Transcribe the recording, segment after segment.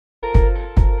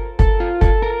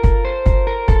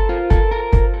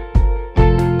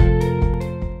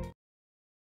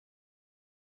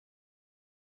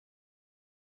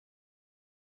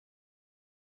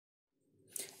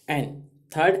And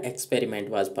third experiment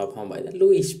was performed by the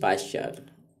Louis Pasteur,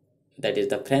 that is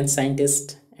the French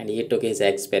scientist, and he took his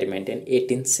experiment in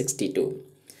 1862.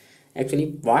 Actually,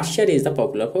 Pasteur is the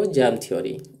popular for germ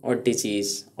theory or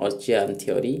disease or germ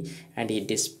theory, and he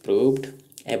disproved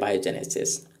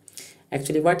abiogenesis.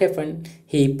 Actually, what happened?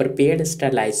 He prepared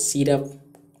sterilized syrup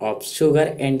of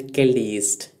sugar and killed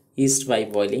yeast by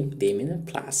boiling them in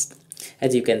a flask.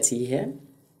 As you can see here,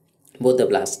 both the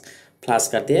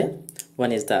flask are there.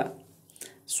 One is the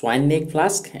swan neck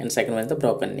flask and second one is the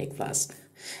broken neck flask.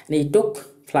 And he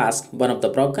took flask, one of the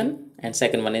broken, and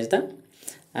second one is the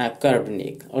curved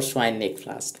neck or swan neck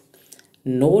flask.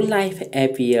 No life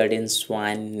appeared in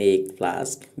swan neck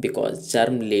flask because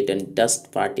germ-laden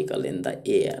dust particles in the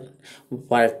air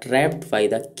were trapped by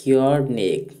the cured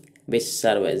neck, which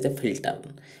served as the filter,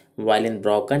 while in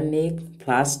broken neck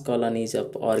flask colonies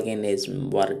of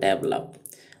organisms were developed.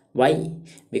 Why?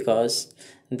 Because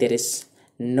there is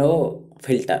no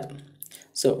filter.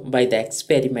 So by the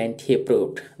experiment he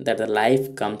proved that the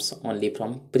life comes only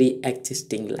from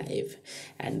pre-existing life,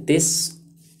 and this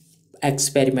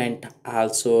experiment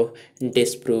also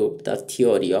disproved the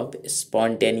theory of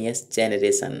spontaneous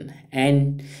generation,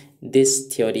 and this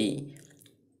theory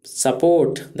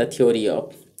support the theory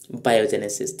of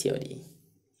biogenesis theory.